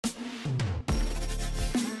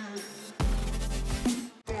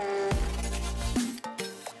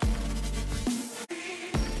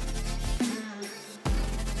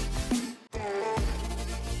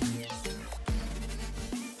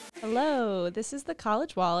Hello, this is the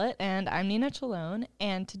College Wallet, and I'm Nina Cialone,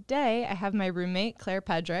 and today I have my roommate Claire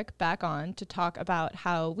Pedrick back on to talk about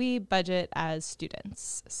how we budget as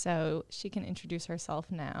students. So she can introduce herself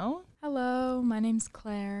now. Hello, my name's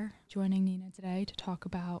Claire, joining Nina today to talk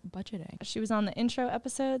about budgeting. She was on the intro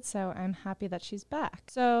episode, so I'm happy that she's back.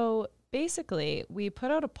 So basically, we put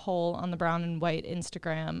out a poll on the Brown and White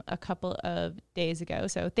Instagram a couple of days ago.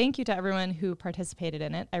 So thank you to everyone who participated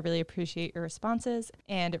in it. I really appreciate your responses,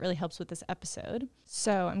 and it really helps with this episode.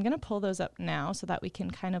 So I'm going to pull those up now so that we can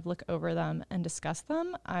kind of look over them and discuss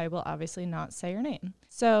them. I will obviously not say your name.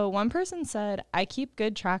 So one person said, I keep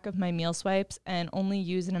good track of my meal swipes and only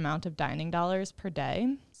use an amount of dining dollars per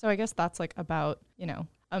day. So I guess that's like about,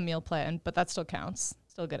 a meal plan, but that still counts.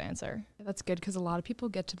 Still a good answer. Yeah, that's good because a lot of people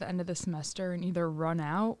get to the end of the semester and either run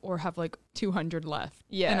out or have like 200 left.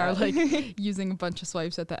 Yeah. And are like using a bunch of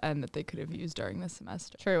swipes at the end that they could have used during the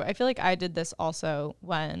semester. True. I feel like I did this also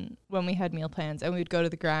when we had meal plans and we would go to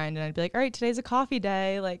the grind and I'd be like, all right, today's a coffee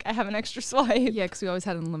day. Like I have an extra swipe. Yeah, because we always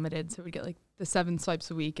had unlimited. So we'd get like the 7 swipes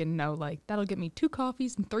a week and know like that'll get me 2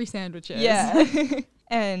 coffees and 3 sandwiches. Yeah.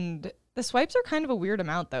 And the swipes are kind of a weird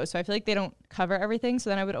amount though. So I feel like they don't cover everything. So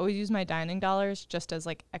then I would always use my dining dollars just as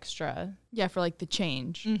like extra. Yeah, for like the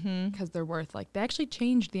change because they're worth like they actually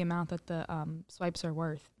changed the amount that the swipes are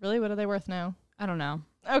worth. Really? What are they worth now? I don't know.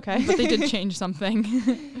 Okay. But they did change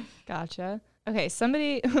something. Gotcha. Okay,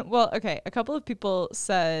 a couple of people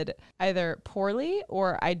said either poorly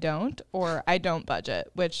or I don't budget,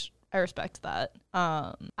 which I respect that.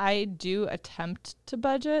 I do attempt to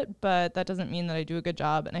budget, but that doesn't mean that I do a good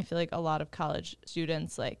job. And I feel like a lot of college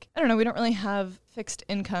students, we don't really have fixed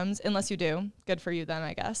incomes unless you do. Good for you then,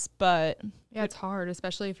 I guess. But yeah, it's hard,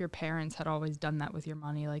 especially if your parents had always done that with your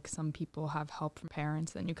money. Like some people have help from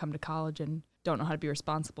parents, then you come to college and don't know how to be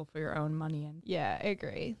responsible for your own money. And yeah, I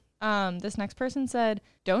agree. This next person said,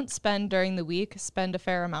 don't spend during the week, spend a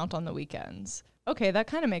fair amount on the weekends. Okay, that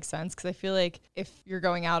kind of makes sense because I feel like if you're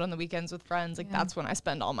going out on the weekends with friends, that's when I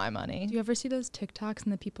spend all my money. Do you ever see those TikToks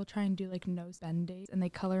and the people try and do like no spend days and they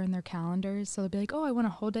color in their calendars? So they'll be like, oh, I want a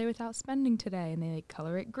whole day without spending today. And they like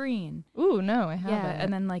color it green. Ooh, no, I haven't. Yeah,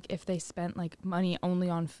 and then like if they spent like money only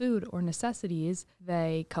on food or necessities,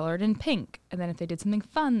 they color it in pink. And then if they did something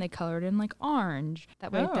fun, they color it in like orange.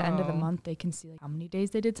 That way at the end of the month, they can see like how many days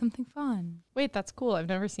they did something fun. Wait, that's cool. I've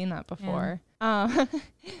never seen that before.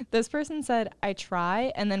 This person said, I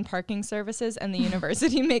try, and then parking services and the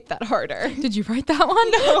university make that harder. Did you write that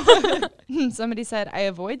one? No. Somebody said, I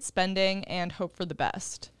avoid spending and hope for the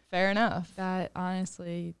best. Fair enough. That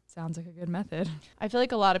honestly sounds like a good method. I feel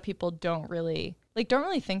like a lot of people don't really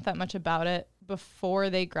think that much about it before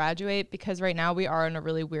they graduate, because right now we are in a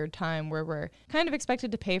really weird time where we're kind of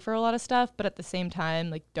expected to pay for a lot of stuff, but at the same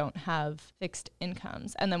time, don't have fixed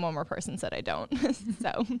incomes. And then one more person said I don't.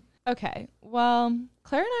 So, okay. Well,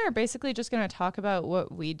 Claire and I are basically just going to talk about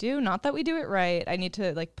what we do. Not that we do it right. I need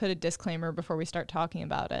to put a disclaimer before we start talking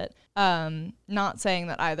about it. Not saying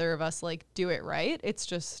that either of us do it right. It's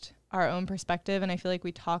just our own perspective, and I feel like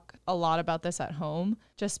we talk a lot about this at home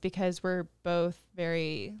just because we're both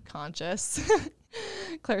very conscious.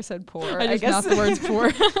 Claire said poor. I guess not the words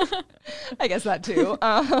poor. I guess that too.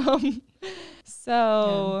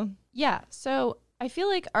 So I feel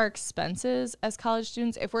like our expenses as college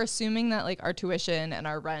students, if we're assuming that our tuition and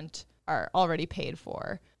our rent are already paid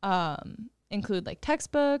for, include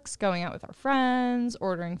textbooks, going out with our friends,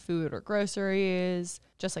 ordering food or groceries,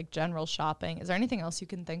 just general shopping. Is there anything else you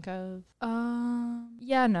can think of?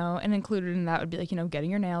 Yeah, no. And included in that would be getting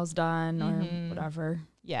your nails done or whatever.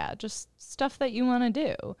 Yeah, just stuff that you want to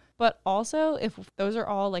do. But also, if those are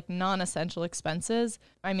all non-essential expenses,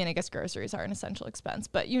 I mean, I guess groceries are an essential expense,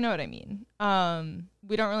 but you know what I mean.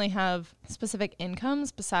 We don't really have specific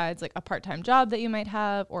incomes besides a part-time job that you might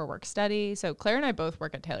have or work study. So Claire and I both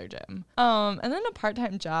work at Taylor Gym. And then a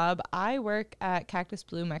part-time job, I work at Cactus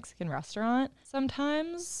Blue Mexican Restaurant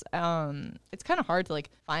sometimes. It's kind of hard to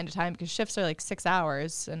find a time because shifts are 6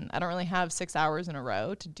 hours, and I don't really have 6 hours in a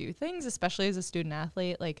row to do things, especially as a student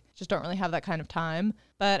athlete. Just don't really have that kind of time.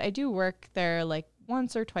 But I do work there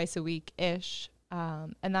once or twice a week-ish.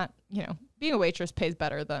 And that, being a waitress pays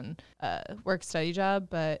better than a work study job,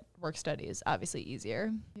 but work study is obviously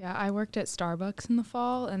easier. Yeah, I worked at Starbucks in the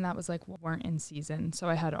fall, and that was weren't in season. So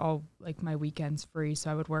I had all my weekends free.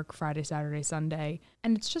 So I would work Friday, Saturday, Sunday.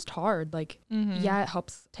 And it's just hard. Yeah, it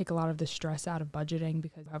helps take a lot of the stress out of budgeting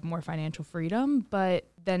because you have more financial freedom. But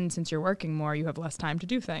then since you're working more, you have less time to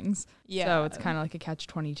do things. Yeah. So it's kind of like a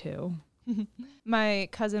catch-22. My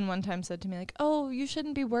cousin one time said to me, like, oh, you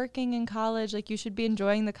shouldn't be working in college. Like, you should be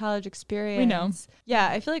enjoying the college experience. We know. Yeah,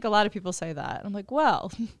 I feel like a lot of people say that. I'm like,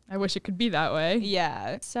 well. I wish it could be that way.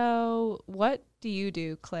 Yeah. So what do you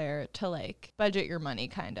do, Claire, to like budget your money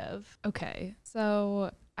kind of? Okay.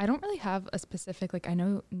 So I don't really have a specific, like, I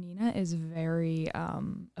know Nina is very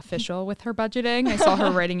official with her budgeting. I saw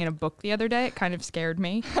her writing in a book the other day. It kind of scared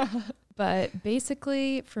me. But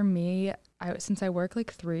basically for me, since I work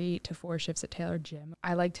like 3 to 4 shifts at Taylor Gym,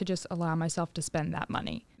 I like to just allow myself to spend that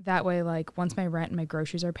money. That way, like once my rent and my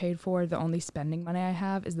groceries are paid for, the only spending money I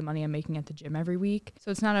have is the money I'm making at the gym every week.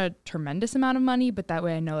 So it's not a tremendous amount of money, but that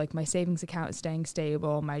way I know like my savings account is staying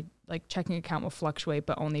stable. My like checking account will fluctuate,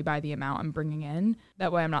 but only by the amount I'm bringing in.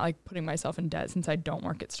 That way I'm not like putting myself in debt since I don't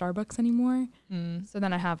work at Starbucks anymore. So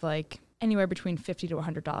then I have like anywhere between $50 to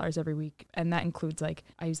 $100 every week. And that includes like,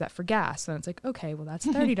 I use that for gas. So it's like, okay, well that's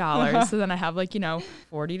 $30. So then I have like, you know,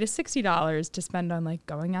 $40 to $60 to spend on like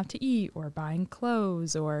going out to eat or buying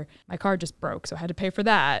clothes, or my car just broke, so I had to pay for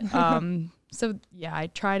that. So yeah, I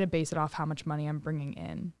try to base it off how much money I'm bringing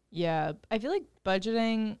in. Yeah. I feel like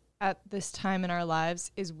budgeting at this time in our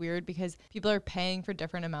lives is weird because people are paying for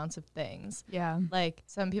different amounts of things. Yeah. Like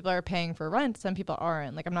some people are paying for rent, some people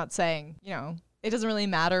aren't. Like I'm not saying, you know, it doesn't really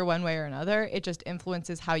matter one way or another. It just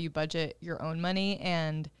influences how you budget your own money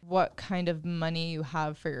and what kind of money you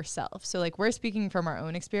have for yourself. So like we're speaking from our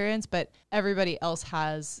own experience, but everybody else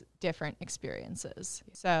has different experiences.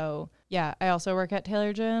 So yeah, I also work at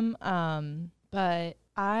Taylor Gym. But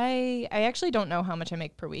I actually don't know how much I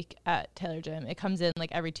make per week at Taylor Gym. It comes in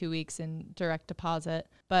like every 2 weeks in direct deposit,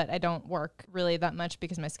 but I don't work really that much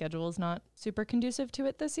because my schedule is not super conducive to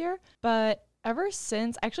it this year. But ever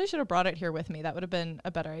since, I actually should have brought it here with me. That would have been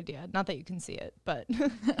a better idea. Not that you can see it, but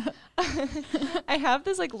I have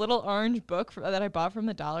this like little orange book that I bought from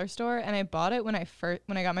the dollar store, and I bought it when I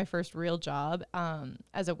got my first real job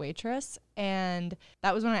as a waitress, and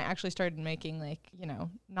that was when I actually started making like, you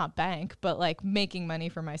know, not bank, but like making money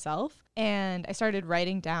for myself. And I started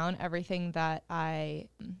writing down everything that I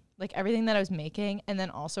was making, and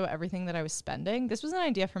then also everything that I was spending. This was an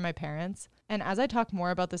idea from my parents. And as I talk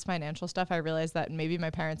more about this financial stuff, I realized that maybe my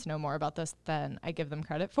parents know more about this than I give them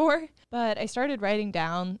credit for. But I started writing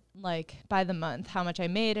down like by the month how much I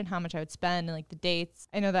made and how much I would spend and like the dates.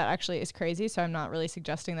 I know that actually is crazy, so I'm not really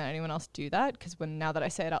suggesting that anyone else do that, because now that I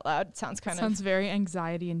say it out loud, it sounds very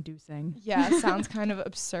anxiety inducing. Yeah, it sounds kind of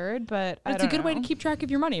absurd, but it's a good way to keep track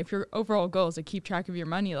of your money. If your overall goal is to keep track of your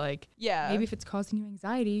money, like yeah, maybe if it's causing you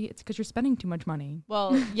anxiety, it's because you're spending too much money.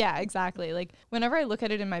 Well, yeah, exactly. Like whenever I look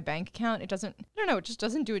at it in my bank account, it just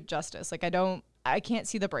doesn't do it justice. Like I can't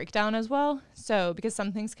see the breakdown as well. So because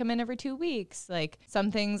some things come in every 2 weeks, like some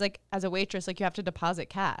things like as a waitress, like you have to deposit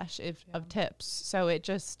cash of tips. So it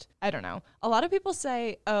just, I don't know. A lot of people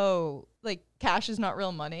say, oh, like cash is not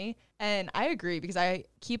real money. And I agree, because I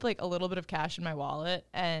keep like a little bit of cash in my wallet,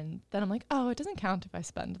 and then I'm like, oh, it doesn't count if I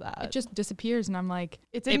spend that. It just disappears, and I'm like,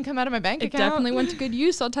 it didn't come out of my bank account. It definitely went to good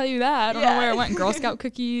use, I'll tell you that. I don't know where it went. Girl Scout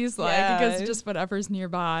cookies, like because just whatever's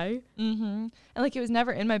nearby. And like it was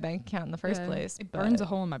never in my bank account in the first place. It burns a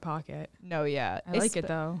hole in my pocket. No, yeah. I like it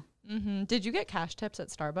though. Did you get cash tips at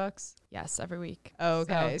Starbucks? Yes, every week. Oh,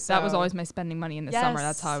 okay. So that was always my spending money in the summer.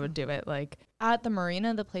 That's how I would do it. Like at the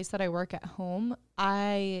marina, the place that I work at home,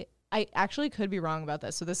 I actually could be wrong about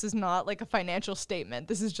this. So this is not like a financial statement.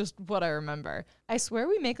 This is just what I remember. I swear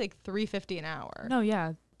we make like $3.50 an hour. No,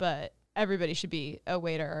 yeah. But everybody should be a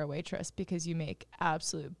waiter or a waitress because you make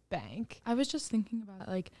absolute bank. I was just thinking about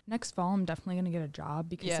like next fall, I'm definitely going to get a job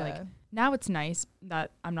because like now it's nice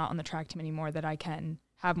that I'm not on the track team anymore, that I can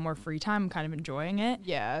have more free time. I'm kind of enjoying it.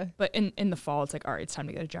 Yeah. But in the fall, it's like, all right, it's time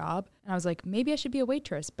to get a job. And I was like, maybe I should be a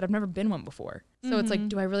waitress, but I've never been one before. So it's like,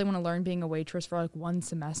 do I really want to learn being a waitress for like one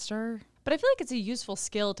semester? But I feel like it's a useful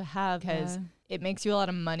skill to have because it makes you a lot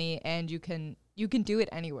of money, and you can do it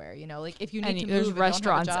anywhere, you know, like if you need to move, there's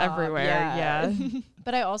restaurants everywhere. Yeah.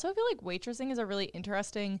 But I also feel like waitressing is a really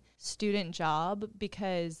interesting student job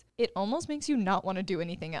because it almost makes you not want to do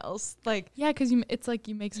anything else. Like, yeah, because it's like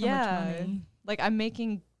you make so much money. Like I'm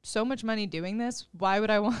making so much money doing this. Why would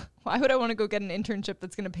I want to go get an internship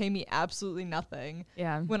that's going to pay me absolutely nothing?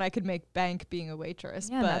 Yeah. When I could make bank being a waitress.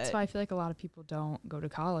 Yeah, that's why I feel like a lot of people don't go to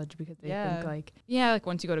college, because they think like, like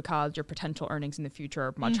once you go to college, your potential earnings in the future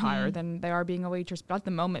are much higher than they are being a waitress. But at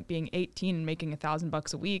the moment, being 18 and making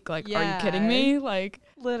 $1,000 a week, like, are you kidding me? Like,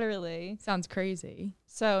 literally sounds crazy.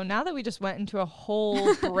 So now that we just went into a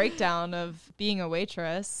whole breakdown of being a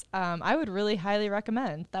waitress, I would really highly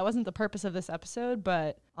recommend. That wasn't the purpose of this episode,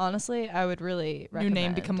 but honestly, I would really recommend. New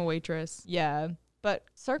name, become a waitress. Yeah. But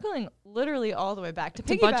circling literally all the way back to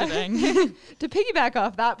budgeting. to piggyback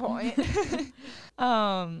off that point.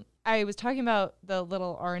 I was talking about the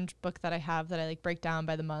little orange book that I have that I like break down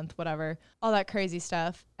by the month, whatever, all that crazy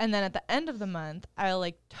stuff. And then at the end of the month, I'll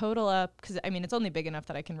like total up, because I mean, it's only big enough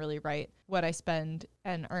that I can really write what I spend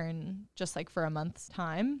and earn just like for a month's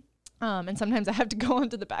time. And sometimes I have to go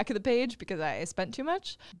onto the back of the page because I spent too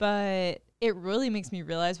much. But it really makes me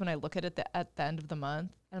realize when I look at it at the end of the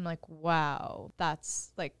month, and I'm like, wow,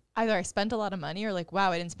 that's like, either I spent a lot of money or like,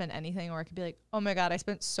 wow, I didn't spend anything. Or I could be like, oh my God, I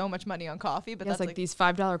spent so much money on coffee. But that's like these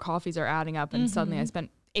 $5 coffees are adding up, and suddenly I spent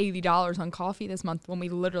 $80 on coffee this month when we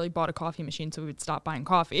literally bought a coffee machine so we would stop buying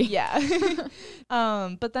coffee. Yeah.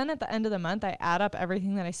 But then at the end of the month, I add up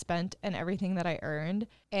everything that I spent and everything that I earned.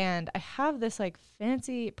 And I have this like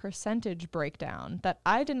fancy percentage breakdown that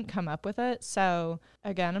I didn't come up with it. So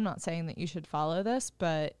again, I'm not saying that you should follow this,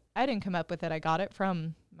 but I didn't come up with it. I got it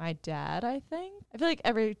from my dad, I think. I feel like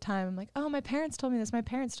every time I'm like, oh, my parents told me this. My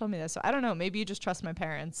parents told me this. So I don't know. Maybe you just trust my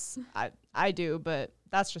parents. I do, but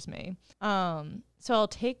that's just me. So I'll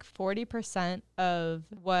take 40% of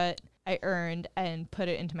what I earned and put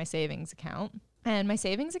it into my savings account. And my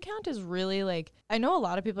savings account is really like, I know a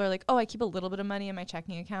lot of people are like, oh, I keep a little bit of money in my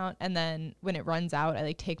checking account. And then when it runs out, I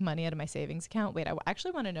like take money out of my savings account. Wait, I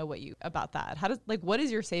actually want to know about that. What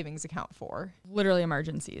is your savings account for? Literally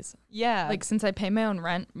emergencies. Yeah. Like since I pay my own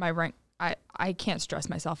rent, I can't stress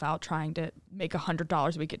myself out trying to make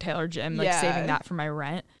 $100 a week at Taylor Gym, like saving that for my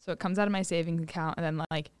rent. So it comes out of my savings account, and then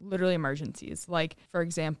like literally emergencies. Like for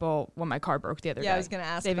example, when my car broke the other day. Yeah, I was gonna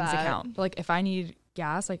ask savings that. account. But like if I need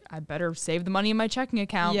gas, like I better save the money in my checking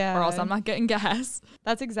account or else I'm not getting gas.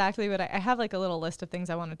 That's exactly what I have, like a little list of things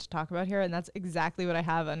I wanted to talk about here, and that's exactly what I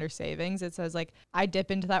have under savings. It says like I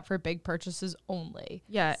dip into that for big purchases only.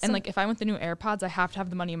 Yeah, and like if I want the new AirPods, I have to have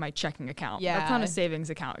the money in my checking account. Yeah, that's not a savings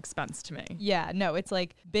account expense to me. Yeah, no, it's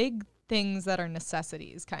like big things that are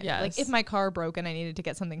necessities kind of. Like if my car broke and I needed to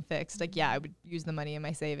get something fixed, like I would use the money in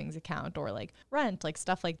my savings account, or like rent, like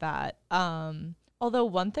stuff like that. Although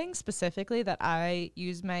one thing specifically that I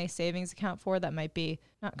use my savings account for that might be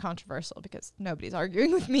not controversial because nobody's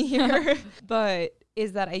arguing with me here, but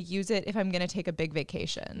is that I use it if I'm going to take a big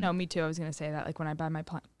vacation. No, me too. I was going to say that. Like when I buy my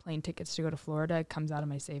plane tickets to go to Florida, it comes out of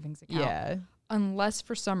my savings account. Yeah. Unless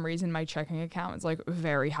for some reason my checking account is like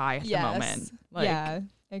very high at the moment. Like, yeah,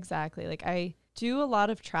 exactly. Like I do a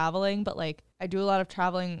lot of traveling, but like I do a lot of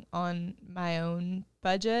traveling on my own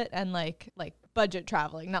budget and like budget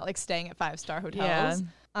traveling, not like staying at 5-star hotels.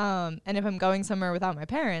 And if I'm going somewhere without my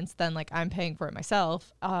parents, then like I'm paying for it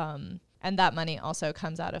myself. And that money also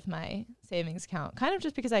comes out of my savings account, kind of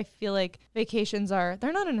just because I feel like vacations they're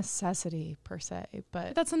not a necessity per se,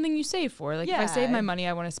 but that's something you save for. Like if I save my money,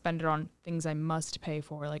 I want to spend it on things I must pay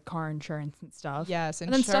for, like car insurance and stuff. Yes,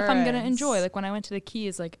 and then stuff I'm going to enjoy. Like when I went to the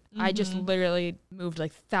Keys, like I just literally moved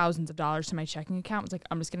like thousands of dollars to my checking account. It's like,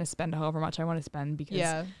 I'm just going to spend however much I want to spend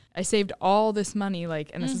because I saved all this money,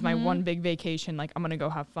 like, and this is my one big vacation. Like I'm going to go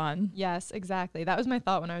have fun. Yes, exactly. That was my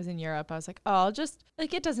thought when I was in Europe. I was like, oh, I'll just,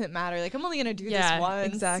 like, it doesn't matter. Like I'm only going to do this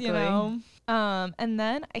once, exactly. You know? And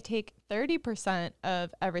then I take 30%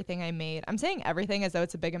 of everything I made. I'm saying everything as though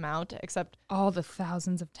it's a big amount, except all the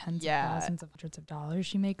thousands of tens of thousands of hundreds of dollars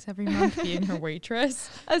she makes every month being her waitress.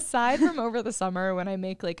 Aside from over the summer when I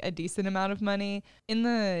make like a decent amount of money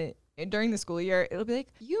during the school year, it'll be like,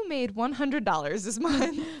 you made $100 this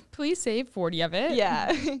month. Please save 40 of it.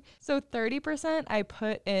 Yeah. So 30% I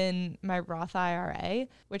put in my Roth IRA,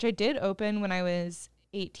 which I did open when I was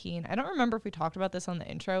 18. I don't remember if we talked about this on the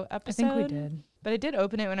intro episode. I think we did. But I did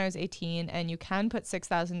open it when I was 18, and you can put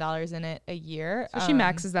 $6,000 in it a year. So she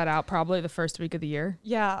maxes that out probably the first week of the year.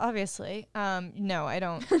 Yeah, obviously. No, I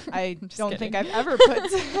don't. I don't think I've ever put.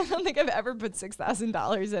 I don't think I've ever put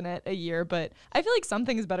 $6,000 in it a year. But I feel like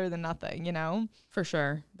something is better than nothing. You know. For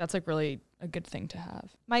sure, that's like really a good thing to have.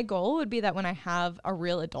 My goal would be that when I have a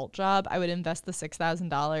real adult job, I would invest the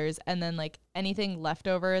 $6,000, and then like anything left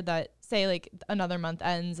over that, say like another month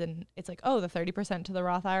ends and it's like, oh, the 30% to the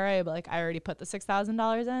Roth IRA, but like I already put the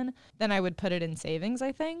 $6,000 in, then I would put it in savings,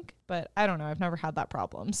 I think. But I don't know. I've never had that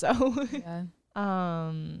problem. So yeah.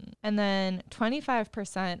 And then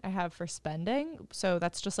 25% I have for spending. So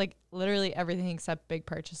that's just like literally everything except big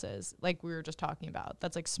purchases, like we were just talking about.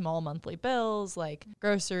 That's like small monthly bills, like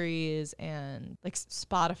groceries and like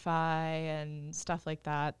Spotify and stuff like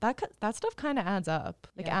that. That stuff kind of adds up.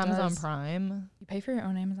 Like Amazon Prime. pay for your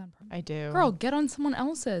own Amazon Prime. I do. Girl, get on someone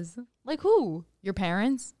else's. Like who? Your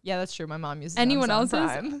parents? Yeah, that's true. My mom uses Anyone Amazon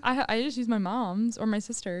else's? Prime. I just use my mom's or my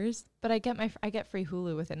sister's. But I get free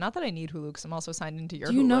Hulu with it. Not that I need Hulu because I'm also signed into your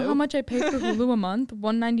Hulu. Do you know how much I pay for Hulu a month?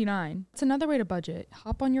 $1.99. It's another way to budget.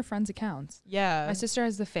 Hop on your friends' accounts. Yeah. My sister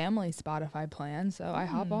has the family Spotify plan, so I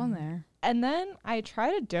hop on there. And then I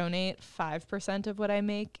try to donate 5% of what I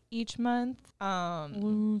make each month.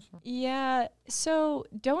 Yeah. So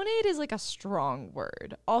donate is like a strong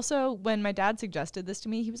word. Also, when my dad suggested this to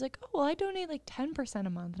me, he was like, oh, well, I donate like 10% a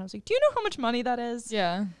month. And I was like, do you know how much money that is?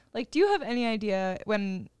 Yeah. Like, do you have any idea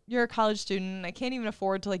when you're a college student, I can't even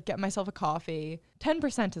afford to like get myself a coffee.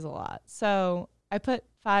 10% is a lot. So I put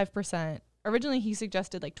 5%. Originally, he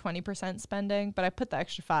suggested like 20% spending, but I put the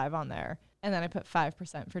extra 5 on there. And then I put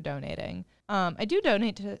 5% for donating. I do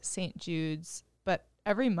donate to St. Jude's, but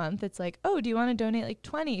every month it's like, oh, do you want to donate like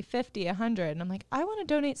 20, 50, 100? And I'm like, I want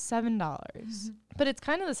to donate $7. But it's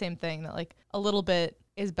kind of the same thing that like a little bit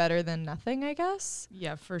is better than nothing, I guess.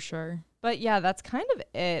 Yeah, for sure. But yeah, that's kind of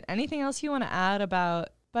it. Anything else you want to add about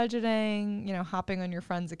budgeting, hopping on your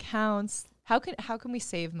friends' accounts? How can we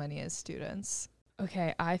save money as students?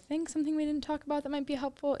 Okay, I think something we didn't talk about that might be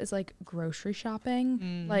helpful is like grocery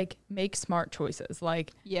shopping. Like make smart choices.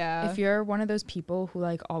 Like if you're one of those people who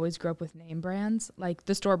like always grew up with name brands, like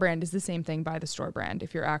the store brand is the same thing, buy the store brand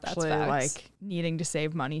if you're actually like needing to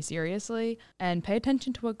save money seriously. And pay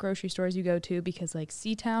attention to what grocery stores you go to because like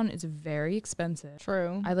C-Town is very expensive.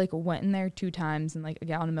 True. I like went in there 2 times and like a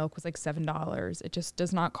gallon of milk was like $7. It just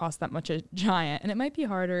does not cost that much a giant. And it might be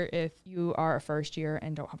harder if you are a first year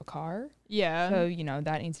and don't have a car. Yeah. So,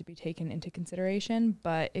 that needs to be taken into consideration.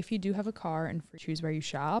 But if you do have a car and choose where you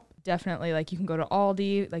shop, definitely like you can go to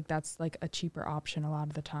Aldi. Like that's like a cheaper option a lot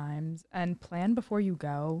of the times. And plan before you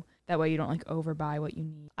go. That way you don't like overbuy what you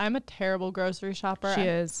need. I'm a terrible grocery shopper. She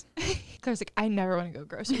is. Claire's like, I never want to go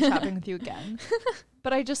grocery shopping with you again.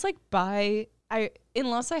 But I just like buy,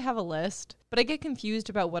 unless I have a list, but I get confused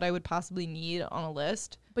about what I would possibly need on a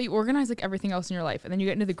list. But you organize like everything else in your life and then you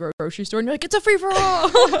get into the grocery store and you're like, it's a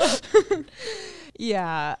free-for-all.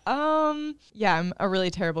 Yeah. I'm a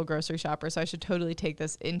really terrible grocery shopper, so I should totally take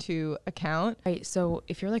this into account. Right. So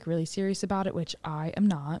if you're like really serious about it, which I am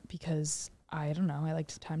not because I don't know, I like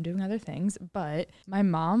time doing other things, but my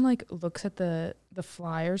mom like looks at the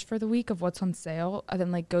flyers for the week of what's on sale and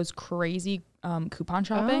then like goes crazy coupon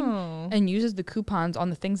shopping and uses the coupons on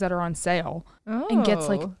the things that are on sale and gets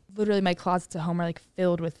like literally my closets at home are like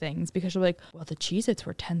filled with things because she'll be like, well, the Cheez-Its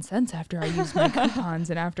were 10 cents after I used my coupons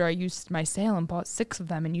and after I used my sale and bought 6 of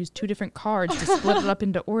them and used 2 different cards to split it up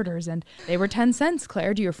into orders and they were 10 cents.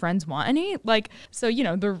 Claire, do your friends want any? Like, so,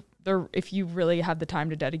 if you really have the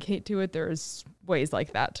time to dedicate to it, there's ways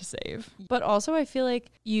like that to save. But also I feel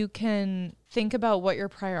like you can think about what your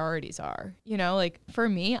priorities are. Like for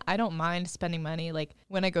me, I don't mind spending money like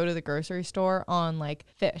when I go to the grocery store on like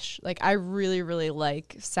fish. Like I really, really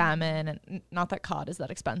like salmon, and not that cod is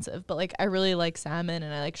that expensive, but like I really like salmon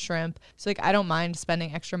and I like shrimp. So like I don't mind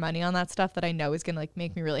spending extra money on that stuff that I know is gonna like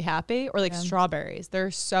make me really happy. Or like strawberries.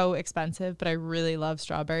 They're so expensive, but I really love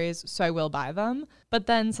strawberries, so I will buy them. But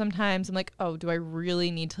then sometimes I'm like, oh, do I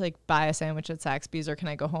really need to like buy a sandwich at Saxby's or can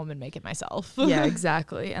I go home and make it myself? Yeah,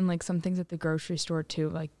 exactly. And like some things at the grocery store too,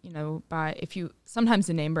 like, sometimes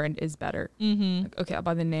the name brand is better. Like, okay, I'll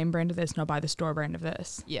buy the name brand of this and I'll buy the store brand of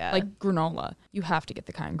this. Yeah. Like granola. You have to get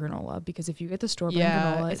the kind granola because if you get the store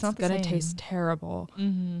brand granola, it's going to taste terrible.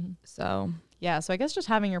 So. Yeah, so I guess just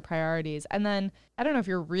having your priorities. And then I don't know if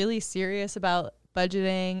you're really serious about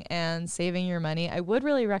budgeting and saving your money, I would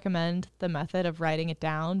really recommend the method of writing it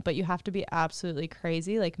down, but you have to be absolutely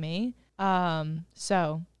crazy like me.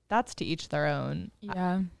 So that's to each their own.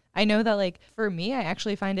 Yeah. I know that like for me, I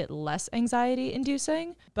actually find it less anxiety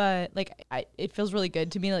inducing, but like it feels really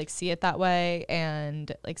good to me to like see it that way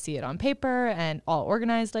and like see it on paper and all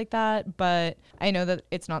organized like that. But I know that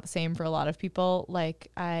it's not the same for a lot of people.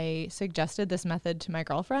 Like I suggested this method to my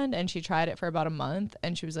girlfriend and she tried it for about a month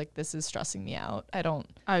and she was like, this is stressing me out.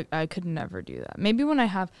 I could never do that. Maybe when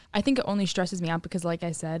I think it only stresses me out because like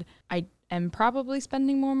I said, I am probably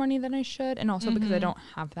spending more money than I should and also because I don't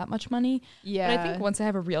have that much money. Yeah. But I think once I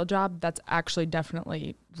have a real job, that's actually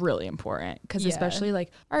definitely really important because especially like,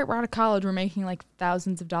 all right, we're out of college, we're making like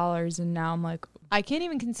thousands of dollars and now I'm like, I can't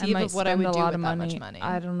even conceive of what I would do with that much money.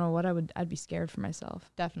 I don't know what I'd be scared for myself.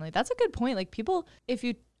 Definitely. That's a good point. Like people,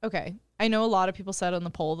 I know a lot of people said on the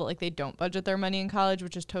poll that like they don't budget their money in college,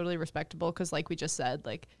 which is totally respectable because like we just said,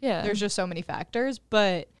 like there's just so many factors.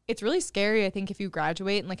 But it's really scary, I think, if you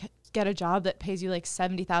graduate and like get a job that pays you like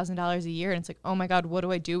 $70,000 a year and it's like, oh my God, what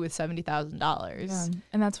do I do with $70,000? Yeah.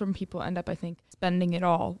 And that's when people end up, I think, spending it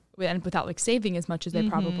all and without like saving as much as they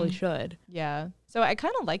probably should. Yeah. So I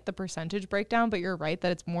kind of like the percentage breakdown, but you're right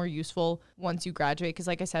that it's more useful once you graduate. Because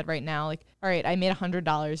like I said, right now, like, all right, I made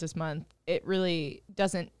 $100 this month. It really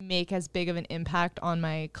doesn't make as big of an impact on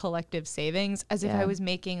my collective savings as if I was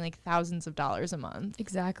making like thousands of dollars a month.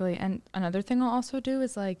 Exactly. And another thing I'll also do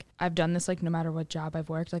is like, I've done this like no matter what job I've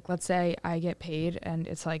worked. Like, let's say I get paid and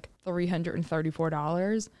it's like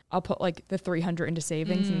 $334. I'll put like the $300 into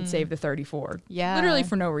savings and save the $34. Yeah. Literally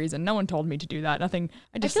for no reason. No one told me to do that. Nothing.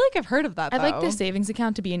 I feel like I've heard of that, though. I like the savings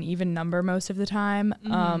account to be an even number most of the time.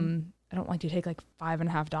 I don't like to take like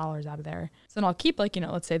 $5.50 out of there. So then I'll keep like, you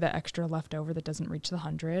know, let's say the extra left over that doesn't reach the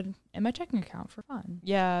 100 in my checking account for fun.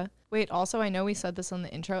 Yeah. Wait, also, I know we said this on the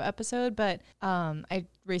intro episode, but I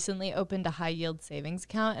recently opened a high yield savings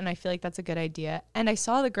account and I feel like that's a good idea. And I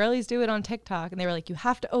saw the girlies do it on TikTok and they were like, you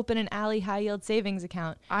have to open an Ally high yield savings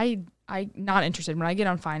account. I'm not interested. When I get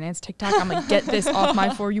on finance TikTok, I'm like, get this off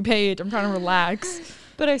my For You page. I'm trying to relax.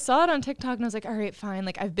 But I saw it on TikTok and I was like, all right, fine.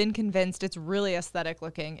 Like, I've been convinced it's really aesthetic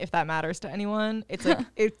looking, if that matters to anyone. It's like,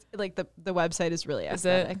 it's like the website is really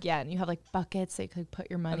aesthetic. Yeah. And you have like buckets that you could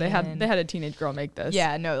put your money in. They had a teenage girl make this.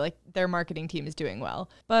 Yeah, no, like their marketing team is doing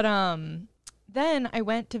well. But then I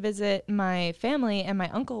went to visit my family and my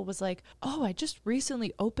uncle was like, oh, I just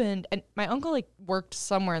recently opened, and my uncle like worked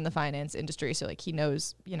somewhere in the finance industry. So like he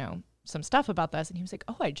knows, you know, some stuff about this. And he was like,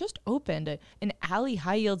 oh, I just opened an Ally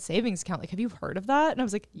high yield savings account. Like, have you heard of that? And I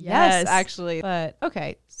was like, yes, actually. But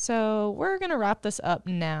okay, so we're going to wrap this up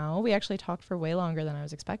now. We actually talked for way longer than I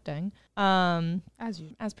was expecting. As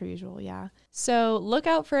per usual. Yeah. So look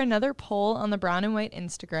out for another poll on the Brown and White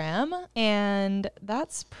Instagram. And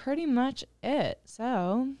that's pretty much it.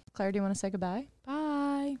 So Claire, do you want to say goodbye?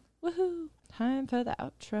 Bye. Woohoo. Time for the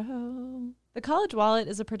outro. The College Wallet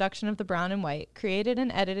is a production of the Brown and White, created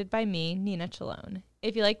and edited by me, Nina Cialone.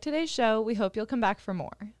 If you like today's show, we hope you'll come back for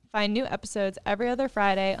more. Find new episodes every other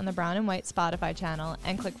Friday on the Brown and White Spotify channel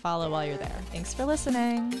and click follow while you're there. Thanks for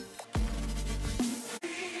listening.